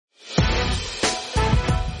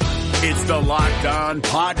It's the Locked On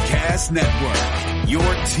Podcast Network, your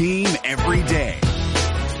team every day.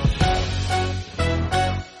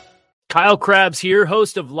 Kyle Krabs here,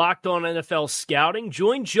 host of Locked On NFL Scouting.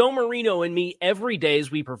 Join Joe Marino and me every day as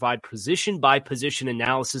we provide position-by-position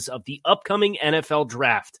analysis of the upcoming NFL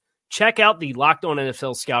Draft. Check out the Locked On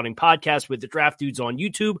NFL Scouting podcast with the Draft Dudes on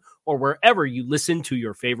YouTube or wherever you listen to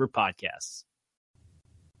your favorite podcasts.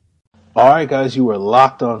 All right, guys, you are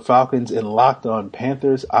Locked On Falcons and Locked On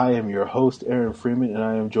Panthers. I am your host, Aaron Freeman, and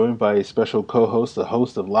I am joined by a special co-host, the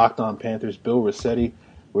host of Locked On Panthers, Bill Rossetti.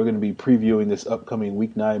 We're going to be previewing this upcoming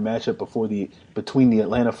Week 9 matchup between the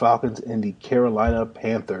Atlanta Falcons and the Carolina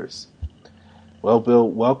Panthers. Well, Bill,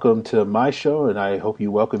 welcome to my show, and I hope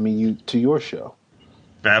you welcome me to your show.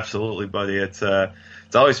 Absolutely, buddy. It's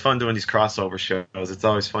always fun doing these crossover shows. It's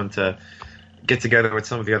always fun to get together with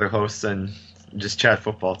some of the other hosts and just chat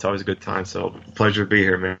football. It's always a good time. So pleasure to be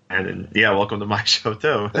here, man. And yeah, welcome to my show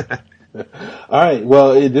too. All right.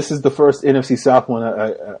 Well, this is the first NFC South one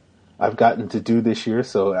I've gotten to do this year,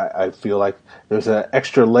 so I feel like there's an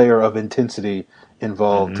extra layer of intensity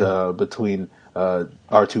involved between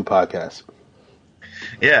our two podcasts.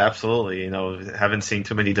 Yeah, absolutely. Haven't seen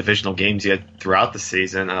too many divisional games yet throughout the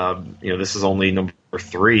season. This is only number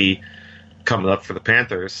 3 coming up for the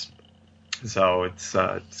Panthers. So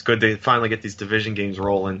it's good to finally get these division games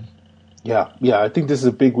rolling. Yeah. I think this is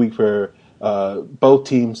a big week for both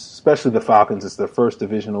teams, especially the Falcons. It's their first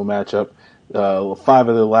divisional matchup. 5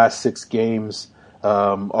 of the last 6 games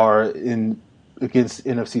are against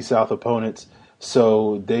NFC South opponents,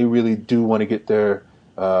 so they really do want to get their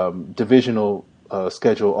divisional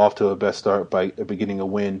schedule off to a best start by beginning a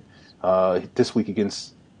win this week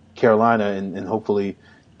against Carolina, and hopefully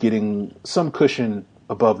getting some cushion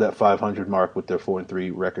above that 500 mark with their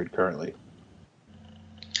 4-3 record currently.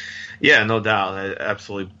 Yeah, no doubt.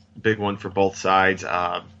 Absolutely big one for both sides.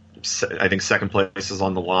 I think second place is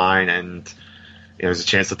on the line, and there's a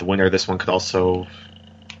chance that the winner of this one could also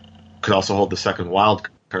hold the second wild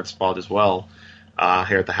card spot as well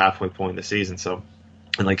here at the halfway point of the season. So,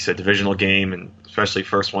 and like you said, divisional game, and especially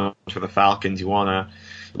first one for the Falcons, you want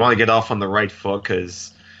to get off on the right foot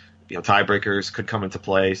because tiebreakers could come into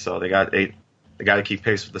play. So they got to keep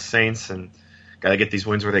pace with the Saints and got to get these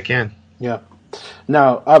wins where they can. Yeah.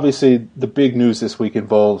 Now, obviously, the big news this week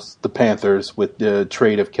involves the Panthers with the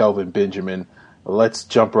trade of Kelvin Benjamin. Let's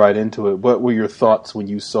jump right into it. What were your thoughts when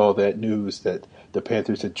you saw that news that the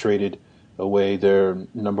Panthers had traded away their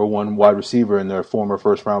number 1 wide receiver and their former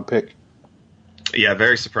first-round pick? Yeah,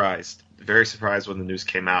 very surprised. Very surprised when the news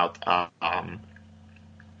came out.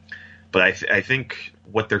 But I think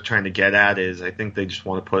what they're trying to get at is I think they just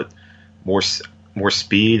want to put more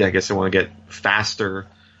speed. I guess they want to get faster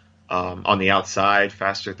on the outside,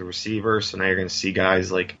 faster at the receiver. So now you're going to see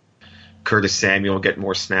guys like Curtis Samuel get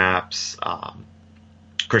more snaps.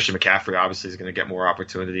 Christian McCaffrey obviously is going to get more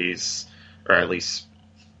opportunities, or at least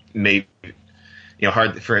maybe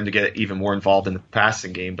hard for him to get even more involved in the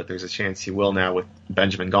passing game, but there's a chance he will now with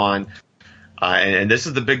Benjamin gone. And this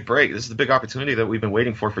is the big break. This is the big opportunity that we've been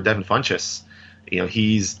waiting for Devin Funchess.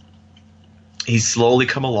 He's slowly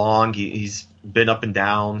come along. He's been up and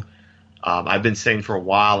down. I've been saying for a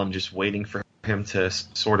while I'm just waiting for him to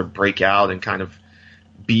sort of break out and kind of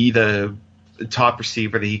be the top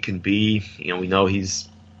receiver that he can be. We know he's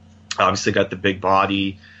obviously got the big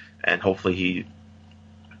body, and hopefully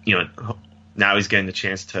now he's getting the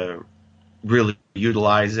chance to really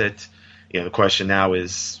utilize it. The question now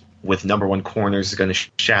is, with number 1 corners going to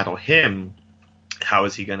shadow him, how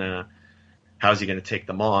is he going to take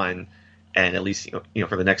them on? And at least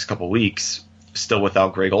for the next couple of weeks, still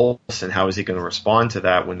without Greg Olsen, how is he going to respond to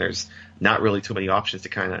that when there's not really too many options to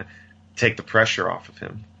kind of take the pressure off of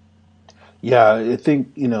him? Yeah, I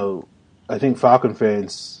think Falcon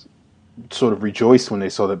fans sort of rejoiced when they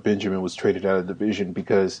saw that Benjamin was traded out of the division,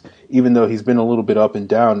 because even though he's been a little bit up and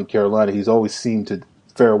down in Carolina, he's always seemed to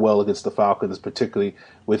fare well against the Falcons, particularly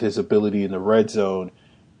with his ability in the red zone.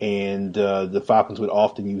 And the Falcons would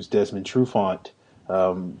often use Desmond Trufant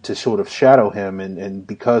to sort of shadow him, and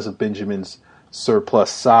because of Benjamin's surplus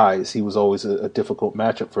size, he was always a difficult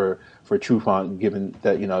matchup for Trufant, given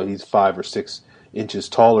that he's 5 or 6 inches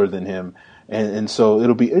taller than him. And so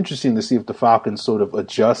it'll be interesting to see if the Falcons sort of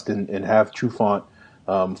adjust and have Trufant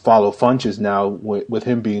follow Funchess now, with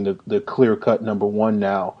him being the clear-cut number 1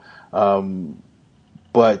 now.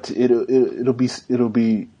 But it'll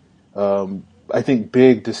be I think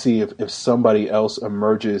big to see if somebody else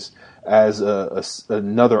emerges as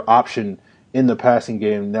another option in the passing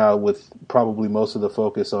game now, with probably most of the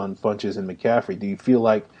focus on Funchess and McCaffrey. Do you feel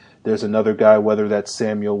like there's another guy, whether that's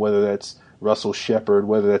Samuel, whether that's Russell Shepard,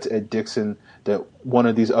 whether that's Ed Dixon, that one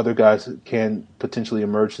of these other guys can potentially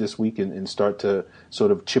emerge this week and start to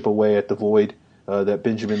sort of chip away at the void that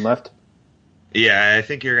Benjamin left? Yeah, I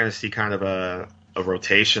think you're going to see kind of a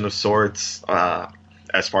rotation of sorts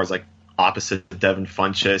as far as like opposite Devin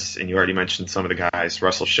Funchess, and you already mentioned some of the guys,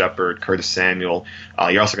 Russell Shepard, Curtis Samuel.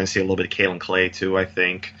 You're also going to see a little bit of Kalen Clay too, I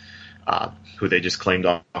think, who they just claimed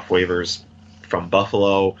off waivers from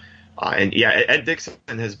Buffalo. And yeah, Ed Dixon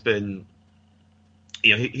has been,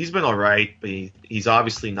 he's been all right, but he's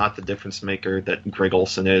obviously not the difference maker that Greg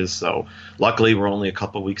Olsen is. So luckily we're only a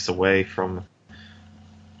couple weeks away from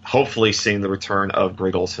hopefully seeing the return of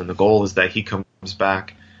Greg Olsen. The goal is that he comes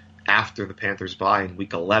back after the Panthers bye in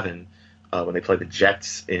Week 11 when they play the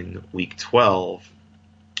Jets in Week 12.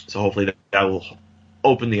 So hopefully that will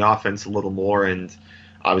open the offense a little more and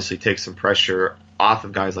obviously take some pressure off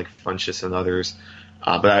of guys like Funchess and others.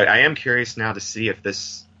 But I am curious now to see if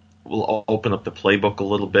this will open up the playbook a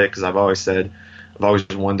little bit, because I've always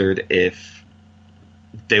wondered if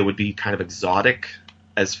they would be kind of exotic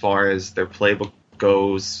as far as their playbook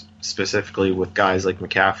goes, specifically with guys like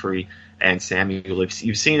McCaffrey and Samuel.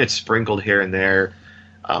 You've seen it sprinkled here and there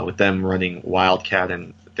with them running Wildcat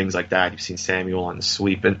and things like that. You've seen Samuel on the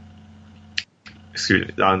sweep at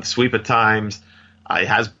times. It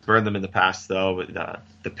has burned them in the past, though.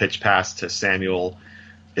 The pitch pass to Samuel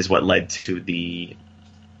is what led to the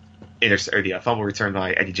fumble return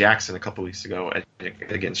by Eddie Jackson a couple weeks ago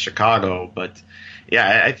against Chicago. But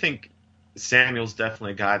yeah, I think Samuel's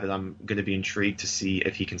definitely a guy that I'm going to be intrigued to see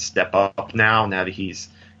if he can step up now that he's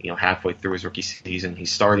halfway through his rookie season.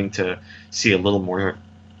 He's starting to see a little bit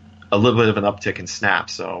of an uptick in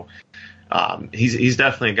snaps. So he's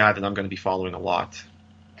definitely a guy that I'm going to be following a lot.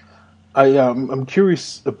 I'm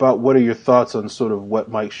curious about what are your thoughts on sort of what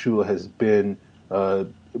Mike Shula has been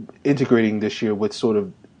integrating this year with sort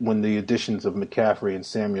of when the additions of McCaffrey and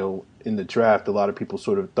Samuel in the draft. A lot of people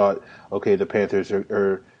sort of thought, okay, the Panthers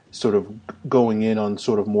are sort of going in on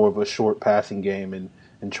sort of more of a short passing game and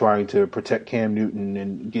trying to protect Cam Newton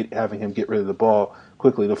and having him get rid of the ball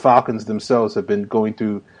quickly. The Falcons themselves have been going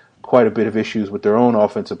through quite a bit of issues with their own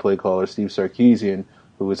offensive play caller, Steve Sarkisian,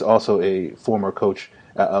 who is also a former coach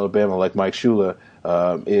at Alabama, like Mike Shula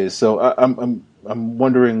is. So I'm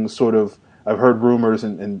wondering, sort of, I've heard rumors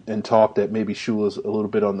and talk that maybe Shula's a little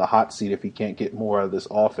bit on the hot seat if he can't get more out of this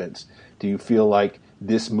offense. Do you feel like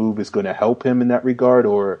this move is going to help him in that regard,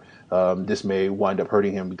 or this may wind up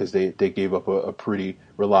hurting him because they gave up a pretty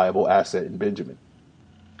reliable asset in Benjamin?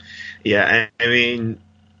 Yeah, I mean,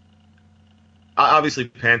 obviously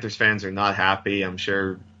Panthers fans are not happy. I'm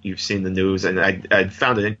sure you've seen the news, and I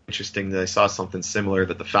found it interesting that I saw something similar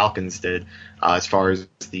that the Falcons did as far as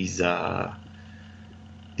these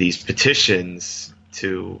petitions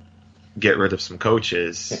to get rid of some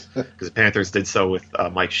coaches, because the Panthers did so with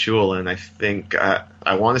Mike Shula, and I think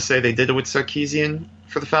I want to say they did it with Sarkisian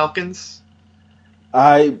for the Falcons.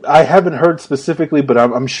 I haven't heard specifically, but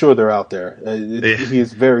I'm sure they're out there. He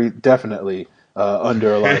is very definitely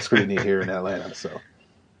under a lot of scrutiny here in Atlanta. So.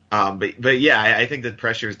 But yeah, I think the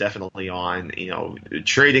pressure is definitely on.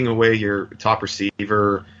 Trading away your top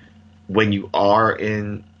receiver when you are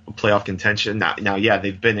in playoff contention. Now, yeah,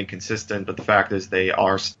 they've been inconsistent, but the fact is they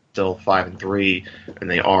are still 5-3,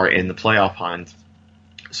 and they are in the playoff hunt.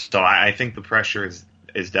 So I think the pressure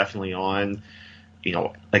is definitely on.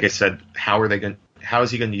 Like I said, how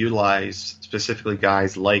is he going to utilize specifically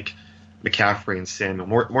guys like McCaffrey and Samuel,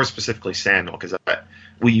 more specifically Samuel, because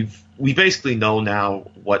we basically know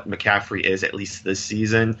now what McCaffrey is, at least this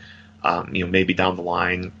season. Maybe down the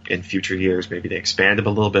line in future years, maybe they expand him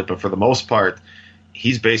a little bit, but for the most part,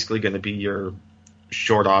 he's basically going to be your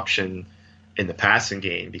short option in the passing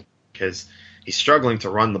game because he's struggling to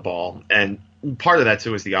run the ball. And part of that,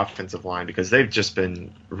 too, is the offensive line, because they've just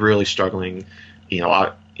been really struggling.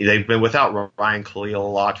 They've been without Ryan Khalil a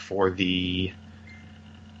lot for the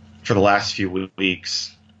last few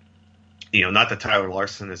weeks. Not that Tyler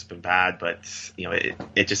Larson has been bad, but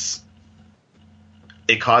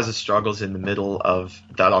it causes struggles in the middle of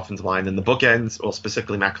that offensive line. And the bookends, well,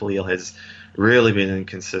 specifically Matt Khalil, has really been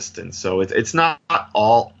inconsistent. So it's not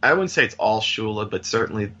all, I wouldn't say it's all Shula, but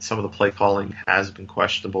certainly some of the play calling has been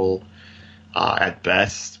questionable at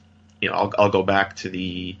best. I'll go back to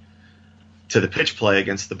the pitch play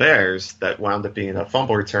against the Bears that wound up being a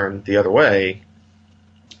fumble return the other way.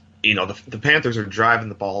 The Panthers are driving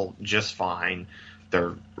the ball just fine.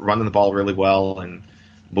 They're running the ball really well and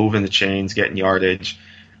moving the chains, getting yardage.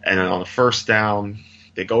 And then on the first down,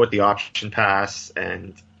 they go with the option pass.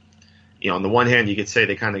 And, on the one hand, you could say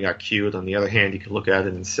they kind of got cued. On the other hand, you could look at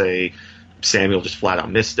it and say Samuel just flat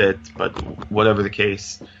out missed it. But whatever the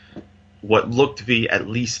case, what looked to be at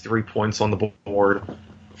least 3 points on the board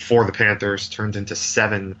for the Panthers turned into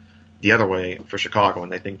 7 the other way for Chicago,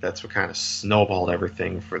 and I think that's what kind of snowballed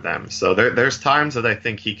everything for them. So there's times that I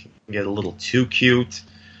think he can get a little too cute.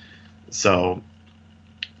 So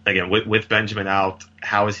again, with Benjamin out,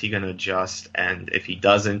 how is he going to adjust? And if he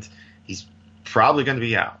doesn't, he's probably going to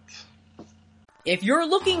be out. If you're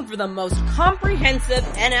looking for the most comprehensive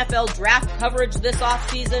NFL draft coverage this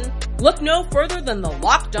offseason, look no further than the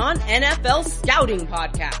Locked On NFL Scouting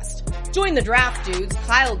Podcast. Join the draft dudes,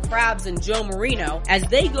 Kyle Krabs and Joe Marino, as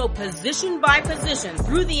they go position by position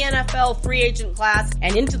through the NFL free agent class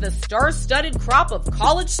and into the star-studded crop of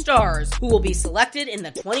college stars who will be selected in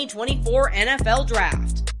the 2024 NFL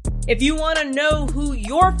Draft. If you want to know who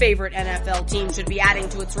your favorite NFL team should be adding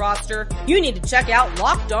to its roster, you need to check out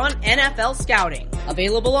Locked On NFL Scouting,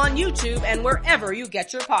 available on YouTube and wherever you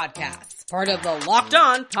get your podcasts. Part of the Locked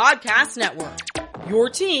On Podcast Network. Your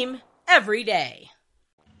team every day.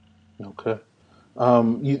 Okay.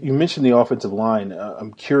 You mentioned the offensive line.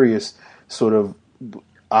 I'm curious, sort of,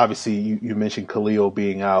 obviously you mentioned Khalil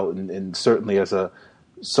being out, and certainly as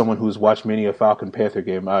someone who's watched many a Falcon-Panther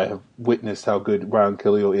game, I have witnessed how good Ryan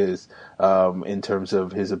Khalil is in terms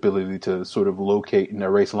of his ability to sort of locate and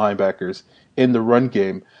erase linebackers in the run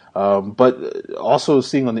game. But also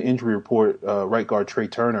seeing on the injury report, right guard Trey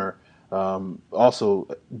Turner also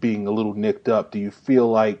being a little nicked up. Do you feel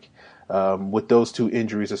like with those two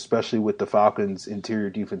injuries, especially with the Falcons'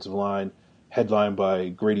 interior defensive line, headlined by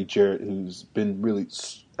Grady Jarrett, who's been really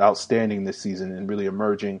outstanding this season and really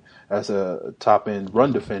emerging as a top-end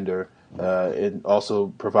run defender, and also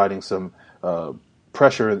providing some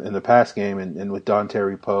pressure in the pass game, and with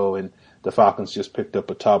Dontari Poe, and the Falcons just picked up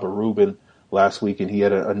Ataba Rubin last week, and he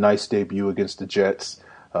had a nice debut against the Jets,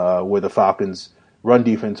 where the Falcons' run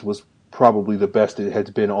defense was probably the best it has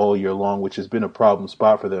been all year long, which has been a problem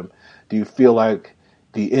spot for them. Do you feel like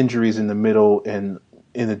the injuries in the middle, and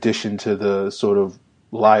in addition to the sort of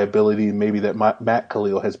liability maybe that Matt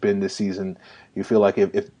Khalil has been this season, you feel like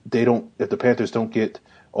if the Panthers don't get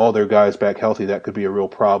all their guys back healthy, that could be a real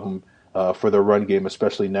problem for their run game,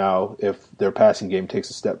 especially now if their passing game takes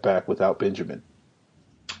a step back without Benjamin?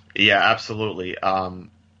 Yeah, absolutely.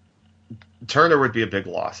 Turner would be a big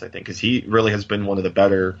loss, I think, because he really has been one of the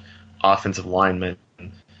better offensive linemen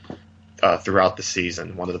throughout the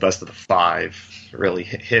season, one of the best of the 5. Really,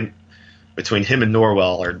 between him and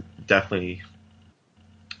Norwell are definitely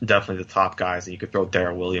the top guys, and you could throw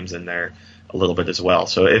Darrell Williams in there a little bit as well.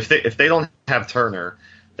 So if they don't have Turner,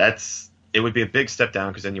 it would be a big step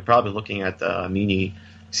down, because then you're probably looking at Amini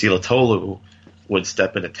Silatolu would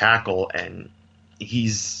step in a tackle, and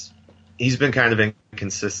he's been kind of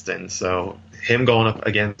inconsistent. So him going up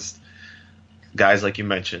against guys like you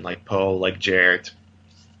mentioned, like Poe, like Jarrett,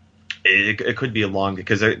 it could be a long,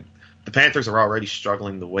 because the Panthers are already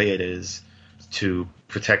struggling the way it is to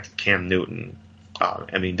protect Cam Newton.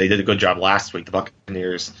 I mean, they did a good job last week. The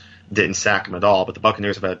Buccaneers didn't sack him at all, but the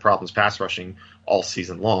Buccaneers have had problems pass rushing all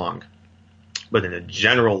season long. But in a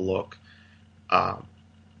general look,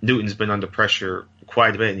 Newton's been under pressure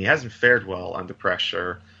quite a bit, and he hasn't fared well under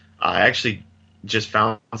pressure. I actually just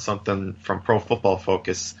found something from Pro Football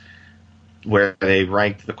Focus where they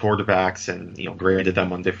ranked the quarterbacks and graded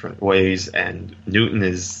them on different ways, and Newton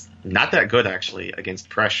is not that good actually against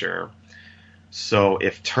pressure. So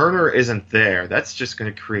if Turner isn't there, that's just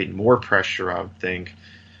going to create more pressure, I would think,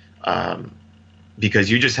 because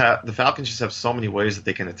the Falcons just have so many ways that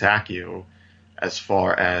they can attack you as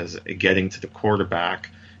far as getting to the quarterback.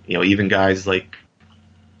 Even guys like,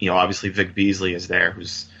 obviously Vic Beasley is there,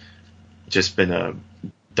 who's just been a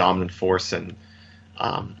dominant force, and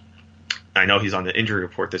I know he's on the injury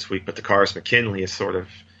report this week, but DeCaris McKinley is sort of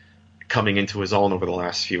coming into his own over the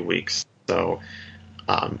last few weeks. So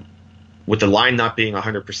with the line not being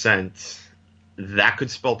 100%, that could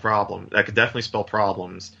spell problem. That could definitely spell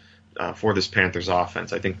problems for this Panthers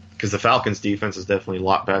offense, I think, because the Falcons defense is definitely a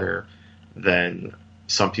lot better than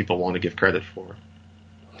some people want to give credit for.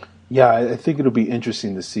 Yeah, I think it'll be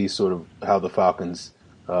interesting to see sort of how the Falcons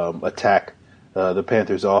attack the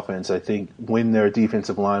Panthers offense. I think when their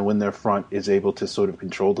defensive line, when their front is able to sort of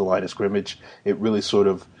control the line of scrimmage, it really sort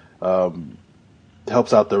of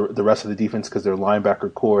helps out the rest of the defense, because their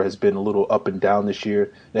linebacker core has been a little up and down this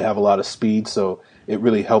year. They have a lot of speed, so it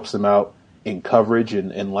really helps them out in coverage.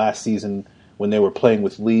 And last season, when they were playing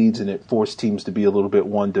with leads and it forced teams to be a little bit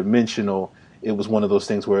one-dimensional, it was one of those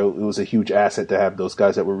things where it was a huge asset to have those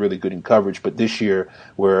guys that were really good in coverage. But this year,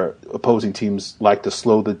 where opposing teams like to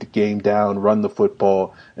slow the game down, run the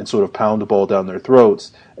football, and sort of pound the ball down their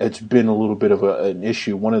throats, it's been a little bit of an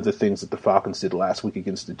issue. One of the things that the Falcons did last week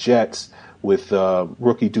against the Jets with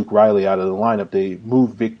rookie Duke Riley out of the lineup, they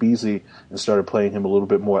moved Vic Beasley and started playing him a little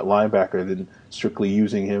bit more at linebacker than strictly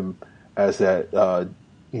using him as that,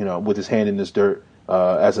 with his hand in his dirt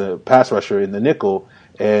as a pass rusher in the nickel.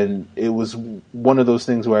 And it was one of those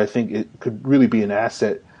things where I think it could really be an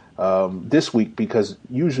asset this week, because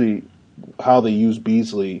usually how they use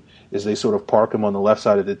Beasley is they sort of park him on the left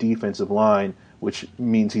side of the defensive line, which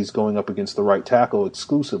means he's going up against the right tackle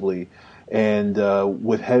exclusively. And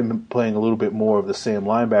with him playing a little bit more of the Sam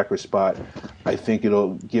linebacker spot, I think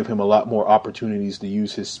it'll give him a lot more opportunities to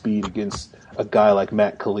use his speed against a guy like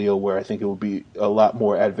Matt Khalil, where I think it will be a lot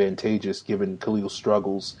more advantageous given Khalil's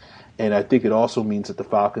struggles. And I think it also means that the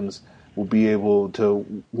Falcons will be able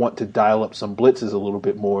to want to dial up some blitzes a little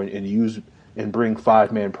bit more and use and bring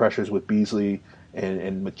 5-man pressures with Beasley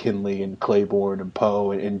and McKinley and Claiborne and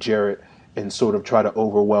Poe and Jarrett, and sort of try to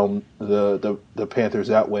overwhelm the Panthers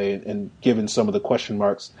that way. And given some of the question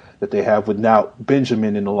marks that they have without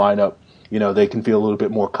Benjamin in the lineup, they can feel a little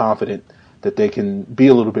bit more confident that they can be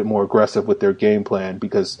a little bit more aggressive with their game plan,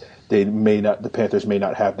 because the Panthers may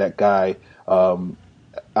not have that guy on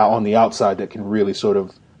the outside that can really sort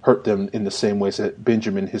of hurt them in the same ways that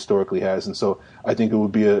Benjamin historically has. And so I think it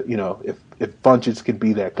would be if Funchess could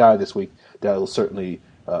be that guy this week, that will certainly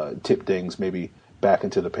tip things maybe back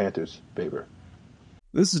into the Panthers' favor.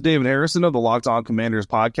 This is David Harrison of the Locked On Commanders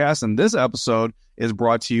podcast, and this episode is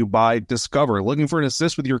brought to you by Discover. Looking for an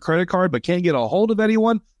assist with your credit card but can't get a hold of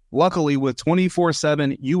anyone? Luckily, with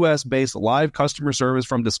 24/7 U.S.-based live customer service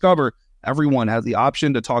from Discover, everyone has the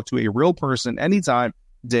option to talk to a real person anytime,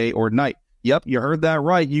 day or night. Yep, you heard that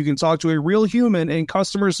right. You can talk to a real human in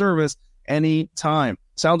customer service anytime.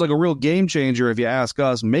 Sounds like a real game changer if you ask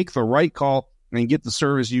us. Make the right call and get the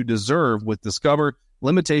service you deserve with Discover.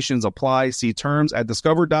 Limitations apply. See terms at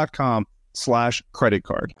discover.com/credit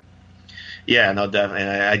card. Yeah, no, definitely.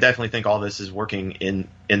 And I definitely think all this is working in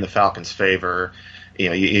the Falcons' favor.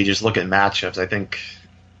 You just look at matchups. I think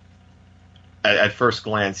at first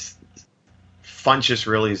glance, Funchess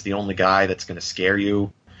really is the only guy that's going to scare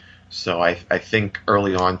you. So I think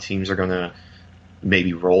early on teams are going to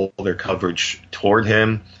maybe roll their coverage toward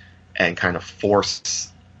him and kind of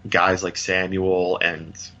force guys like Samuel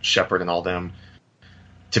and Shepard and all them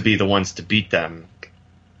to be the ones to beat them.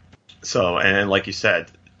 So, and like you said,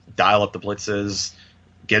 dial up the blitzes,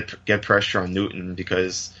 get pressure on Newton,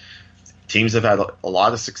 because teams have had a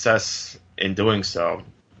lot of success in doing so.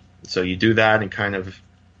 So you do that and kind of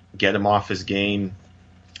get him off his game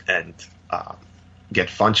and get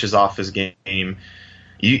Funchess off his game.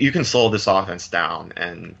 You can slow this offense down,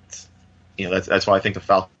 and that's why I think the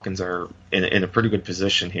Falcons are in a pretty good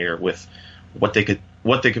position here with what they could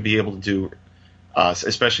be able to do,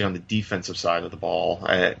 especially on the defensive side of the ball.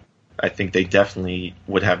 I think they definitely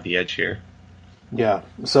would have the edge here. Yeah,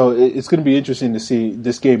 so it's going to be interesting to see.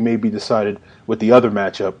 This game may be decided with the other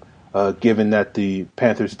matchup, given that the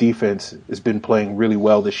Panthers' defense has been playing really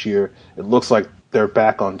well this year. It looks like they're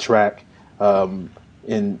back on track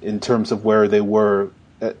in terms of where they were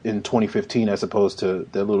in 2015, as opposed to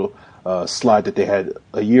the little slide that they had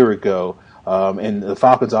a year ago. And the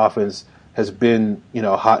Falcons' offense has been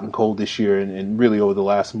hot and cold this year, and really over the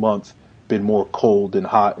last month been more cold than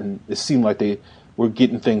hot. And it seemed like they were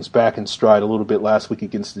getting things back in stride a little bit last week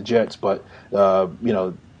against the Jets, but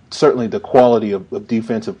certainly the quality of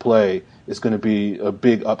defensive play is going to be a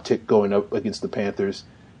big uptick going up against the Panthers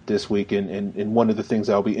this week. And one of the things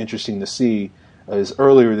that'll be interesting to see is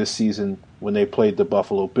earlier this season when they played the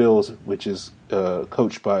Buffalo Bills, which is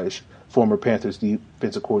coached by former Panthers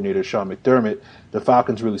defensive coordinator Sean McDermott. The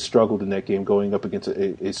Falcons really struggled in that game, going up against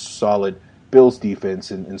a solid Bills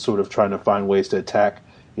defense and sort of trying to find ways to attack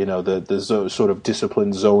the sort of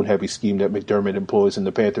disciplined zone-heavy scheme that McDermott employs and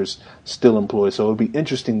the Panthers still employ. So it'll be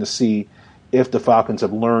interesting to see if the Falcons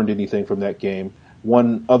have learned anything from that game.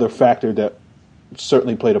 One other factor that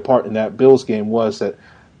certainly played a part in that Bills game was that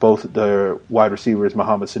both their wide receivers,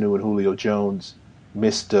 Mohamed Sanu and Julio Jones,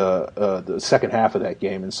 missed the second half of that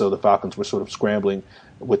game. And so the Falcons were sort of scrambling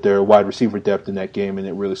with their wide receiver depth in that game, and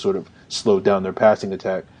it really sort of slowed down their passing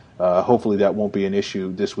attack. Hopefully that won't be an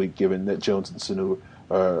issue this week, given that Jones and Sanu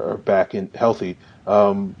are back in healthy.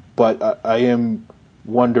 But I am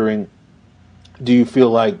wondering, do you feel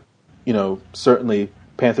like, certainly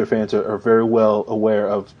Panther fans are very well aware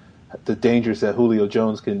of the dangers that Julio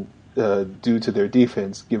Jones can do to their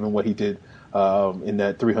defense, given what he did in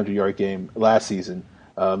that 300-yard game last season.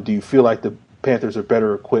 Do you feel like the Panthers are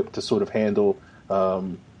better equipped to sort of handle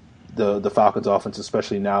the Falcons offense,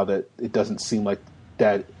 especially now that it doesn't seem like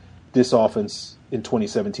that this offense in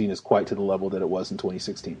 2017 is quite to the level that it was in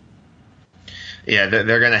 2016. Yeah,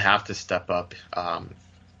 they're going to have to step up.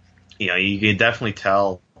 You can definitely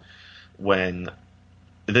tell when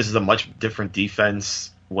this is a much different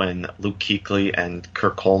defense when Luke Kuechly and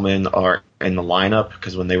Kirk Coleman are in the lineup,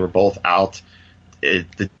 because when they were both out,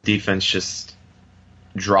 the defense just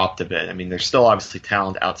dropped a bit. I mean, there's still obviously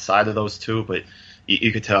talent outside of those two, but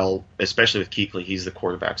you could tell, especially with Kuechly, he's the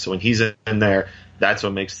quarterback. So when he's in there, that's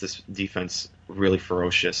what makes this defense really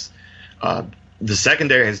ferocious. The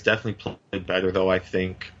secondary has definitely played better, though, I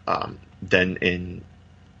think, than in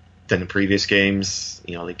previous games.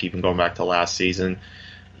 Like even going back to last season,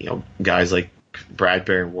 guys like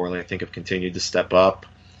Bradbury and Worley, I think, have continued to step up.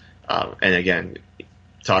 And again,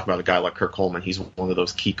 talk about a guy like Kirk Coleman. He's one of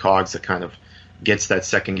those key cogs that kind of gets that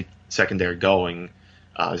secondary going,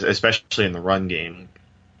 especially in the run game.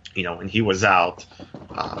 When he was out,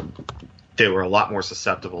 they were a lot more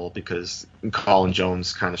susceptible because Colin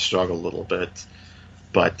Jones kind of struggled a little bit.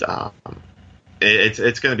 But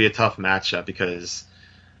it's going to be a tough matchup because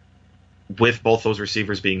with both those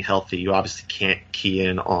receivers being healthy, you obviously can't key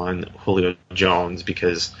in on Julio Jones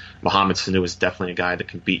because Mohamed Sanu is definitely a guy that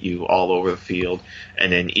can beat you all over the field.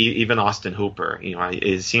 And then even Austin Hooper,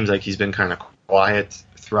 it seems like he's been kind of quiet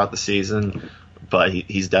throughout the season, but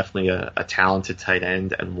he's definitely a talented tight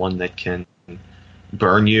end and one that can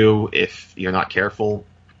burn you if you're not careful.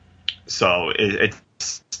 So it's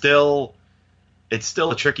still a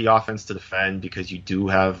tricky offense to defend because you do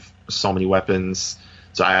have so many weapons.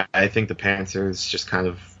 So I think the Panthers just kind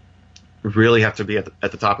of really have to be at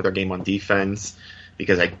the top of their game on defense,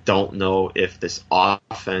 because I don't know if their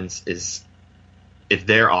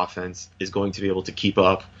offense is going to be able to keep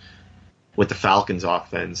up with the Falcons'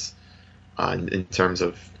 offense in terms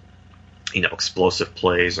of explosive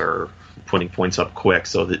plays or putting points up quick.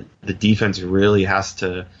 So the defense really has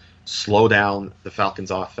to slow down the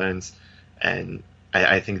Falcons' offense, and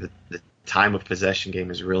I think that the time of possession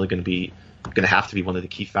game is really going to have to be one of the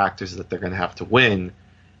key factors that they're going to have to win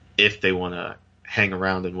if they want to hang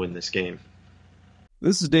around and win this game.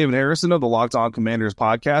 This is David Harrison of the Locked On Commanders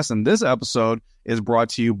podcast, and this episode is brought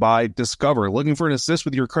to you by Discover. Looking for an assist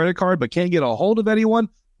with your credit card but can't get a hold of anyone?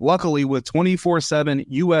 Luckily, with 24/7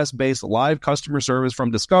 U.S.-based live customer service from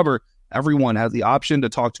Discover, everyone has the option to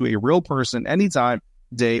talk to a real person anytime,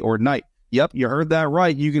 day or night. Yep, you heard that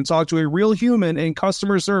right. You can talk to a real human in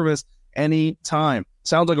customer service anytime.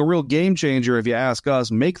 Sounds like a real game changer if you ask us.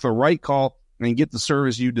 Make the right call and get the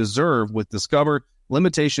service you deserve with Discover.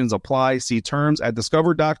 Limitations apply. See terms at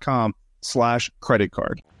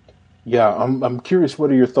discover.com/creditcard. Yeah, I'm curious, what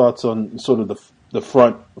are your thoughts on sort of the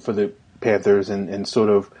front for the Panthers and sort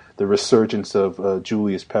of the resurgence of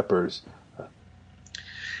Julius Peppers?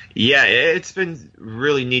 Yeah, it's been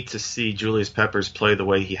really neat to see Julius Peppers play the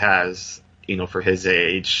way he has, for his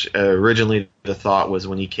age. Originally, the thought was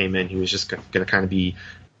when he came in, he was just going to kind of be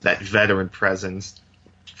that veteran presence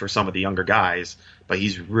for some of the younger guys. But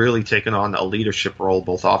he's really taken on a leadership role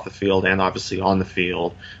both off the field and obviously on the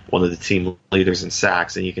field, one of the team leaders in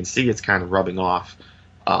sacks. And you can see it's kind of rubbing off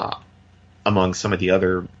among some of the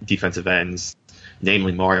other defensive ends,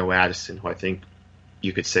 namely Mario Addison, who I think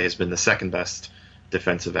you could say has been the second best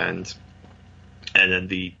defensive end. And then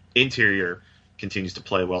the interior continues to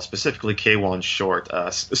play well, specifically K'Wan Short.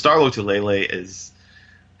 Starlo Tulele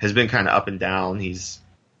has been kind of up and down. He's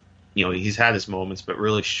had his moments, but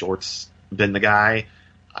really Short's been the guy.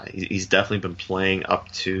 He's definitely been playing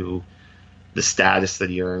up to the status that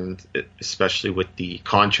he earned, especially with the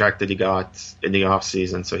contract that he got in the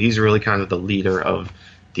offseason. So he's really kind of the leader of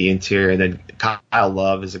the interior. And then Kyle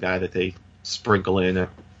Love is a guy that they sprinkle in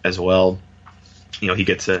as well. He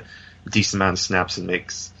gets a decent amount of snaps and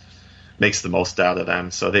makes the most out of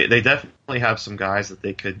them. So they definitely have some guys that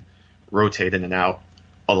they could rotate in and out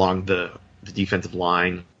along the defensive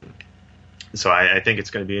line. So I think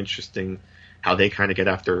it's going to be interesting how they kind of get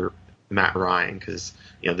after Matt Ryan, because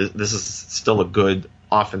this is still a good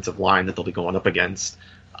offensive line that they'll be going up against.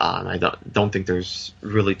 And I don't think there's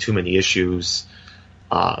really too many issues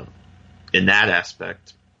in that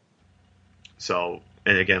aspect. So,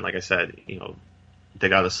 and again, like I said, they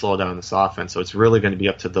got to slow down this offense. So it's really going to be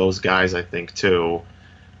up to those guys, I think, too,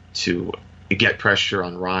 to get pressure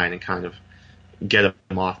on Ryan and kind of get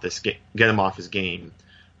him off his game,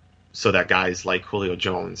 so that guys like Julio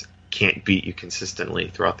Jones can't beat you consistently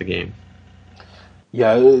throughout the game.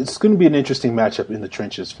 Yeah, it's going to be an interesting matchup in the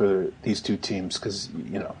trenches for these two teams because,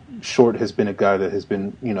 Short has been a guy that has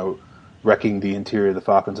been, wrecking the interior of the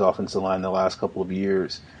Falcons offensive line the last couple of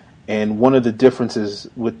years. And one of the differences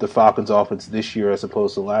with the Falcons offense this year as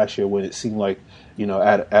opposed to last year, when it seemed like,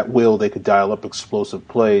 at will they could dial up explosive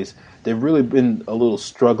plays, they've really been a little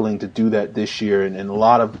struggling to do that this year. And a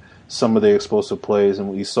lot of some of the explosive plays, and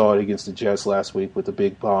we saw it against the Jets last week with the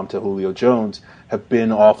big bomb to Julio Jones, have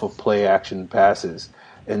been off of play action passes.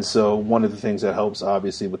 And so one of the things that helps,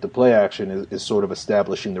 obviously, with the play action is sort of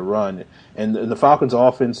establishing the run. And the Falcons'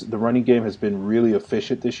 offense, the running game has been really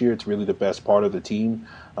efficient this year. It's really the best part of the team.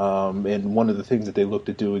 And one of the things that they look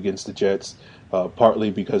to do against the Jets,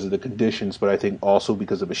 partly because of the conditions, but I think also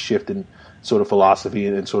because of a shift in sort of philosophy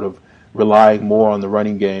and sort of relying more on the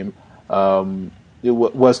running game,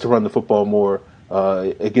 was to run the football more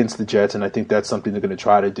against the Jets. And I think that's something they're going to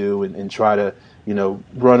try to do and try to,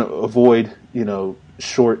 avoid,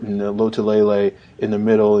 short and low to lay in the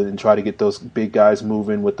middle and try to get those big guys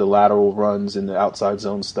moving with the lateral runs and the outside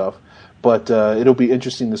zone stuff. But it'll be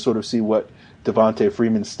interesting to sort of see what Devontae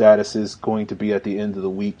Freeman's status is going to be at the end of the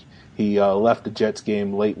week. He left the Jets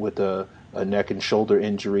game late with a neck and shoulder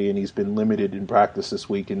injury, and he's been limited in practice this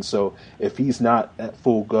week. And so if he's not at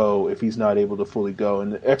full go, if he's not able to fully go,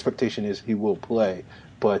 and the expectation is he will play,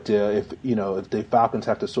 but if the Falcons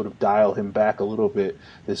have to sort of dial him back a little bit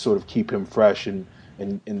to sort of keep him fresh and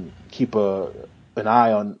keep an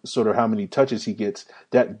eye on sort of how many touches he gets,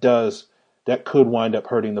 that could wind up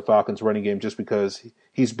hurting the Falcons' running game, just because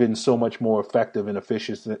he's been so much more effective and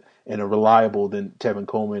efficient and reliable than Tevin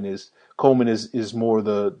Coleman is. Coleman is more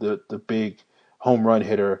the big home run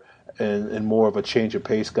hitter and more of a change of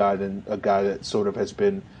pace guy than a guy that sort of has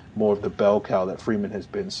been more of the bell cow that Freeman has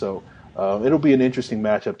been. So it'll be an interesting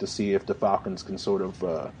matchup to see if the Falcons can sort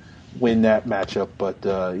of win that matchup. But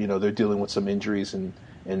they're dealing with some injuries,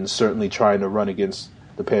 and certainly trying to run against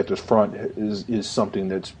the Panthers front is something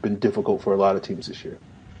that's been difficult for a lot of teams this year.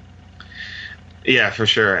 Yeah, for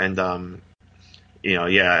sure. And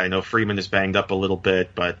I know Freeman is banged up a little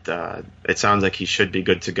bit, but it sounds like he should be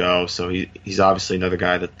good to go. So he's obviously another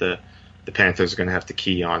guy that the Panthers are going to have to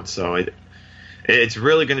key on. So it's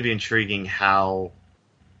really going to be intriguing how,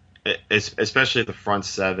 especially the front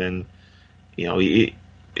seven,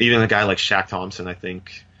 even a guy like Shaq Thompson, I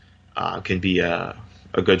think, can be a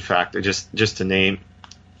good factor. Just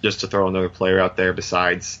to throw another player out there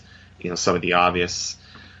besides some of the obvious,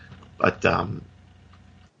 but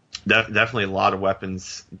definitely a lot of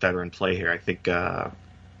weapons that are in play here. I think the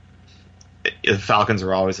Falcons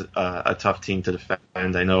are always a tough team to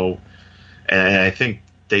defend. I know, and I think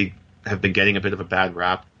they have been getting a bit of a bad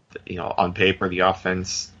rap. On paper, the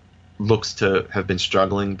offense looks to have been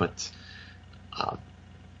struggling, but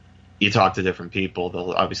you talk to different people,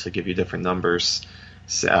 they'll obviously give you different numbers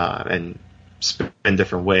and in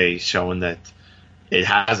different ways, showing that it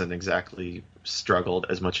hasn't exactly struggled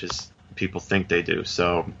as much as people think they do.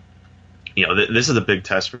 So, this is a big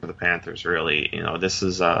test for the Panthers, really. This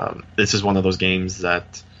is one of those games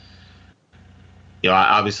that,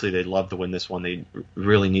 obviously they'd love to win this one. They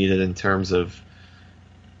really need it in terms of,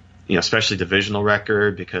 especially divisional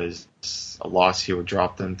record, because a loss here would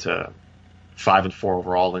drop them to 5-4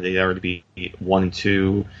 overall, and they'd already be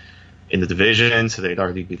 1-2 in the division, so they'd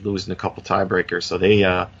already be losing a couple tiebreakers. So they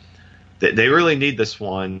really need this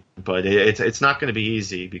one, but it's not going to be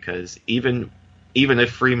easy, because even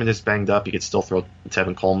if Freeman is banged up, you could still throw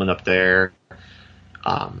Tevin Coleman up there.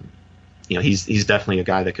 He's definitely a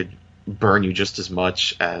guy that could burn you just as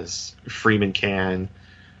much as Freeman can.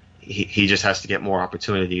 He just has to get more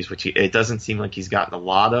opportunities, which it doesn't seem like he's gotten a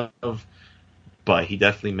lot of, but he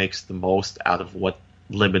definitely makes the most out of what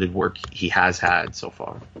limited work he has had so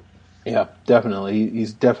far. Yeah, definitely.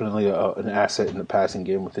 He's definitely an asset in the passing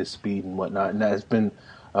game with his speed and whatnot, and that has been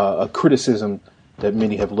a criticism that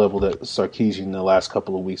many have leveled at Sarkisian in the last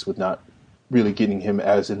couple of weeks, with not really getting him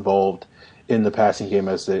as involved in the passing game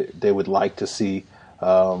as they would like to see,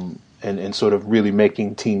 and sort of really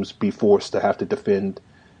making teams be forced to have to defend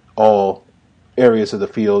all areas of the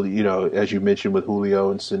field, as you mentioned, with Julio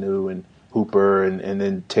and Sanu and Hooper and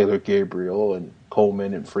then Taylor Gabriel and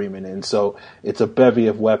Coleman and Freeman. And so it's a bevy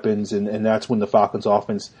of weapons, and that's when the Falcons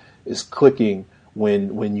offense is clicking,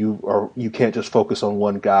 when you can't just focus on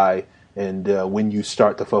one guy. And when you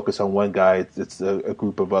start to focus on one guy, it's a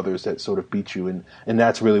group of others that sort of beat you. And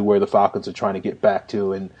that's really where the Falcons are trying to get back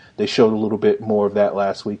to. And they showed a little bit more of that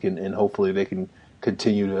last week, and hopefully they can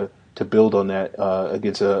continue to build on that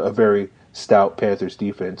against a very stout Panthers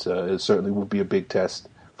defense. It certainly will be a big test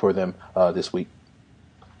for them this week.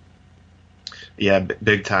 Yeah,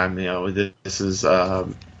 big time. This is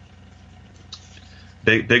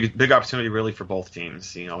big opportunity really for both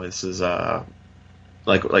teams. This is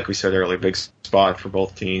like we said earlier, big spot for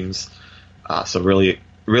both teams. So really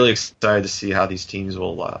really excited to see how these teams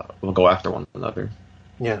will go after one another.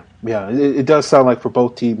 Yeah. It does sound like for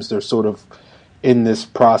both teams, they're sort of in this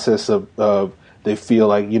process of they feel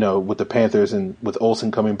like, with the Panthers and with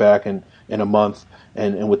Olsen coming back in a month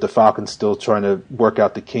and with the Falcons still trying to work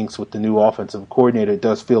out the kinks with the new offensive coordinator, it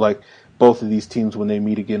does feel like both of these teams, when they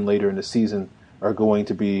meet again later in the season, are going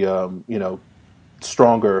to be,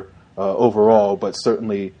 stronger overall. But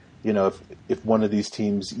certainly, if one of these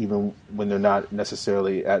teams, even when they're not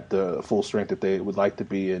necessarily at the full strength that they would like to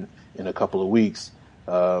be in a couple of weeks,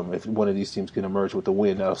 if one of these teams can emerge with a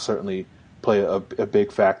win, that'll certainly play a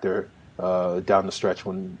big factor down the stretch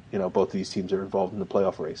when both of these teams are involved in the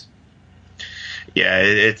playoff race. Yeah,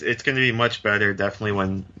 it's going to be much better, definitely,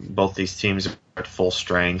 when both these teams are at full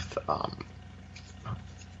strength.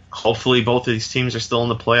 Hopefully, both of these teams are still in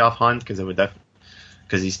the playoff hunt,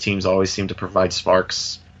 because these teams always seem to provide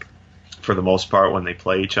sparks for the most part when they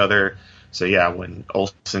play each other. So yeah, when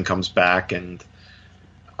Olsen comes back, and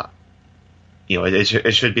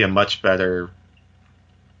it should be a much better.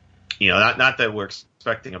 Not that we're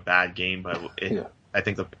expecting a bad game, but I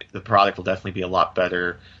think the product will definitely be a lot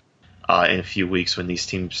better in a few weeks when these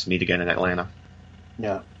teams meet again in Atlanta.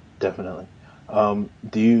 Yeah, definitely.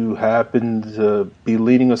 Do you happen to be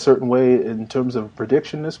leaning a certain way in terms of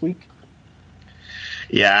prediction this week?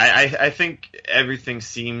 Yeah, I think everything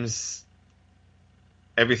seems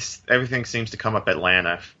to come up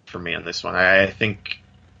Atlanta for me on this one. I think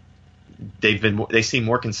they seem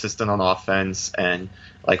more consistent on offense, and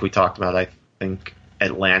like we talked about, I think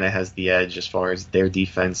Atlanta has the edge as far as their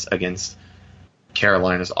defense against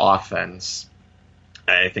Carolina's offense.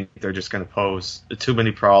 I think they're just going to pose too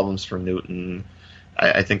many problems for Newton.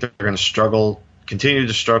 I think they're going to continue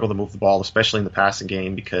to struggle to move the ball, especially in the passing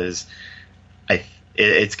game, because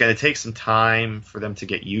it's going to take some time for them to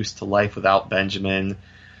get used to life without Benjamin.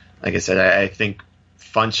 Like I said, I think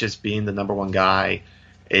Funchess being the number one guy,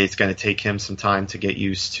 it's going to take him some time to get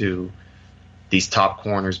used to these top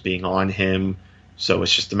corners being on him. So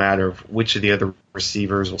it's just a matter of which of the other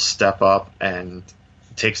receivers will step up and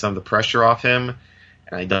take some of the pressure off him.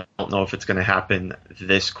 And I don't know if it's going to happen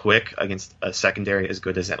this quick against a secondary as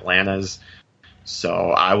good as Atlanta's.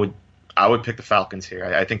 So I would pick the Falcons here.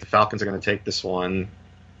 I think the Falcons are going to take this one.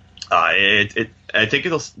 I think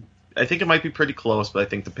it might be pretty close, but I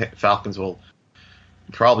think the Falcons will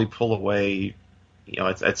probably pull away,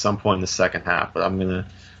 at some point in the second half. But I'm gonna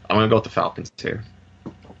go with the Falcons here.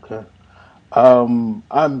 Okay.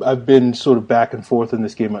 I've been sort of back and forth in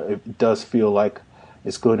this game. It does feel like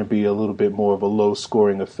it's going to be a little bit more of a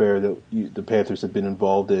low-scoring affair that the Panthers have been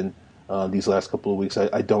involved in these last couple of weeks.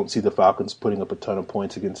 I don't see the Falcons putting up a ton of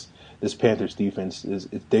points against this Panthers defense.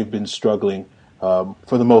 They've been struggling for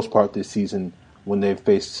the most part this season when they've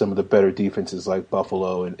faced some of the better defenses like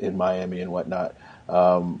Buffalo and Miami and whatnot.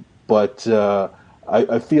 But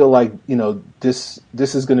I feel like this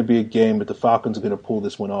is going to be a game that the Falcons are going to pull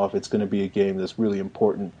this one off. It's going to be a game that's really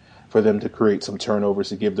important for them to create some turnovers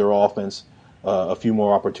to give their offense a few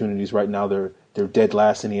more opportunities. Right now, they're dead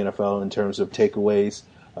last in the NFL in terms of takeaways.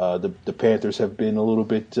 The Panthers have been a little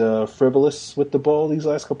bit frivolous with the ball these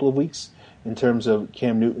last couple of weeks in terms of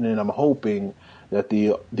Cam Newton, and I'm hoping that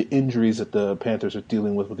the injuries that the Panthers are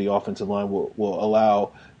dealing with the offensive line will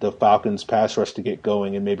allow the Falcons' pass rush to get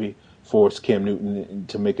going and maybe force Cam Newton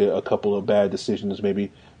to make a couple of bad decisions,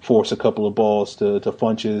 maybe force a couple of balls to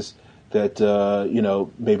Funchess that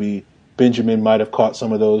maybe Benjamin might have caught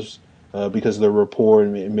some of those because of the rapport,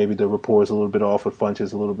 and maybe the rapport is a little bit off with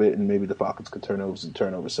Funchess a little bit, and maybe the Falcons could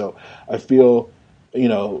turnovers. So I feel,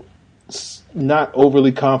 not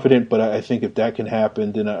overly confident, but I think if that can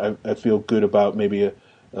happen, then I feel good about maybe a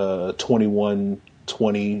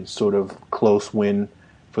 21-20 sort of close win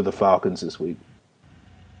for the Falcons this week.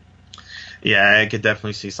 Yeah, I could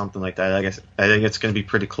definitely see something like that. I think it's going to be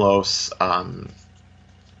pretty close, and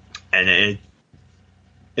it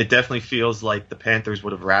definitely feels like the Panthers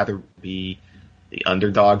would have rather be the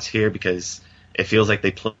underdogs here, because it feels like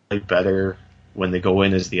they play better when they go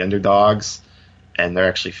in as the underdogs, and they're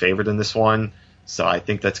actually favored in this one. So I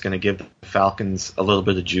think that's going to give the Falcons a little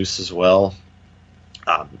bit of juice as well.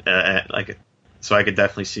 So I could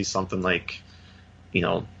definitely see something like,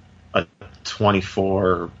 a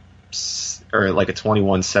 24 or like a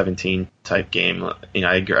 21-17 type game.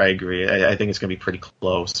 I agree. I think it's going to be pretty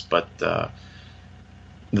close, but the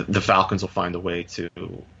Falcons will find a way to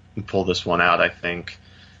pull this one out, I think.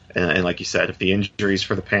 And like you said, if the injuries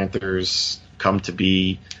for the Panthers come to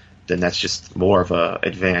be, then that's just more of a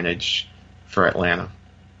advantage for Atlanta.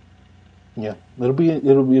 Yeah, it'll be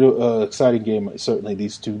an exciting game. Certainly,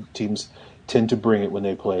 these two teams tend to bring it when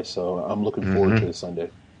they play. So I'm looking forward to Sunday.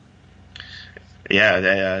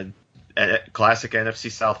 Yeah, classic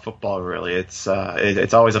NFC South football, really. It's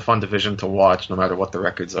always a fun division to watch, no matter what the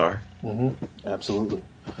records are. Mm-hmm. Absolutely.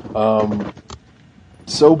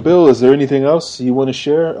 So, Bill, is there anything else you want to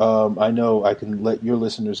share? I know I can let your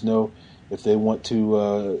listeners know if they want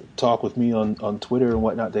to talk with me on Twitter and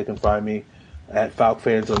whatnot. They can find me at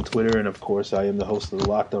FalcFans on Twitter, and of course, I am the host of the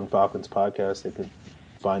Locked On Falcons podcast. They can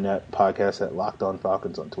find that podcast at Locked On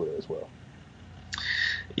Falcons on Twitter as well.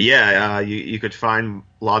 Yeah, you could find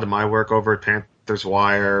a lot of my work over at Panthers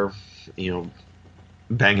Wire,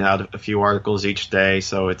 banging out a few articles each day,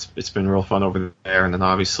 so it's been real fun over there. And then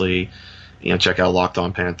obviously, check out Locked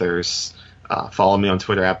On Panthers. Follow me on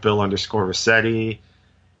Twitter at Bill_Rossetti.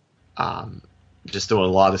 Just doing a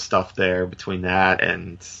lot of stuff there between that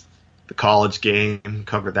and the college game,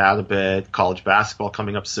 cover that a bit. College basketball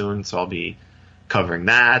coming up soon, so I'll be covering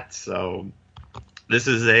that. So this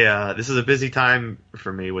is a busy time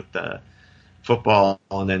for me with the football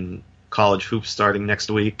and then college hoops starting next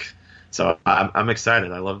week. So I'm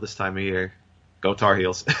excited. I love this time of year. Go Tar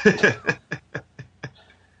Heels.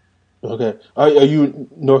 Okay. Are you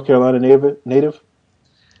North Carolina native?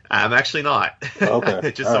 I'm actually not. Okay.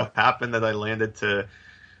 It just so happened that I landed to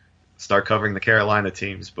start covering the Carolina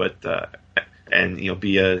teams, but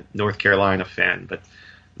be a North Carolina fan. But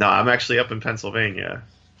no, I'm actually up in Pennsylvania,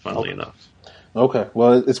 funnily enough. Okay.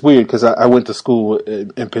 Well, it's weird because I went to school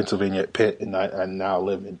in Pennsylvania at Pitt, and I now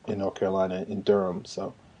live in North Carolina in Durham.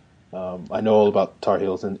 So I know all about Tar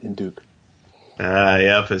Heels in Duke.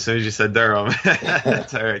 Yep. As soon as you said Durham,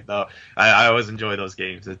 that's all right. No, I always enjoy those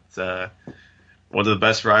games. It's one of the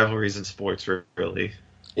best rivalries in sports, really.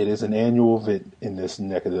 It is an annual event in this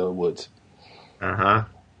neck of the woods. Uh-huh.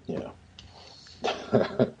 Yeah.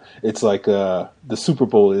 It's like the Super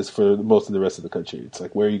Bowl is for most of the rest of the country. It's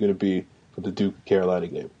like, where are you going to be for the Duke-Carolina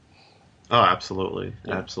game? Oh, absolutely.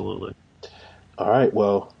 Yeah. Absolutely. All right.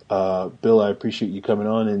 Well, Bill, I appreciate you coming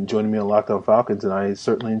on and joining me on Locked On Falcons, and I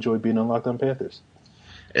certainly enjoyed being on Locked On Panthers.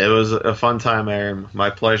 It was a fun time, Aaron. My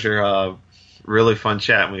pleasure. Really fun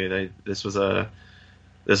chatting with you. This was a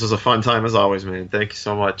fun time as always, man. Thank you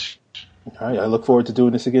so much. All right. I look forward to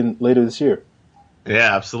doing this again later this year.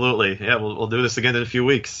 Yeah, absolutely. Yeah, we'll do this again in a few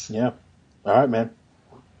weeks. Yeah. All right, man.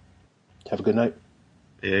 Have a good night.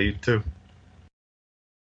 Yeah, you too.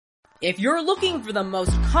 If you're looking for the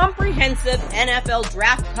most comprehensive NFL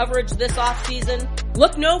draft coverage this offseason,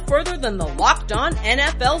 look no further than the Locked On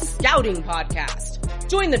NFL Scouting Podcast.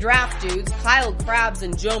 Join the draft dudes, Kyle Krabs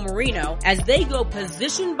and Joe Marino, as they go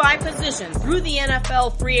position by position through the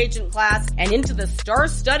NFL free agent class and into the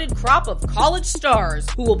star-studded crop of college stars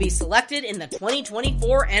who will be selected in the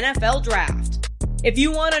 2024 NFL Draft. If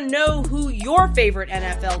you want to know who your favorite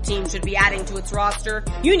NFL team should be adding to its roster,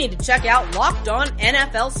 you need to check out Locked On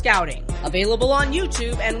NFL Scouting, available on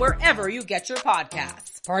YouTube and wherever you get your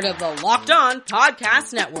podcasts. Part of the Locked On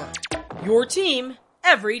Podcast Network. Your team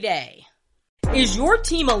every day. Is your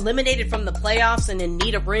team eliminated from the playoffs and in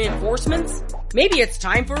need of reinforcements? Maybe it's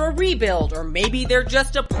time for a rebuild, or maybe they're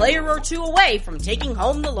just a player or two away from taking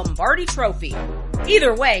home the Lombardi Trophy.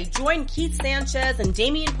 Either way, join Keith Sanchez and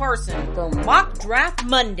Damian Parson for Mock Draft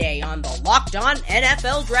Monday on the Locked On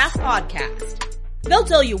NFL Draft Podcast. They'll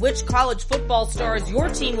tell you which college football stars your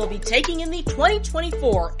team will be taking in the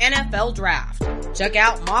 2024 NFL Draft. Check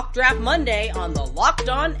out Mock Draft Monday on the Locked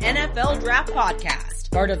On NFL Draft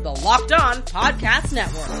Podcast, part of the Locked On Podcast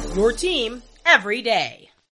Network. Your team every day.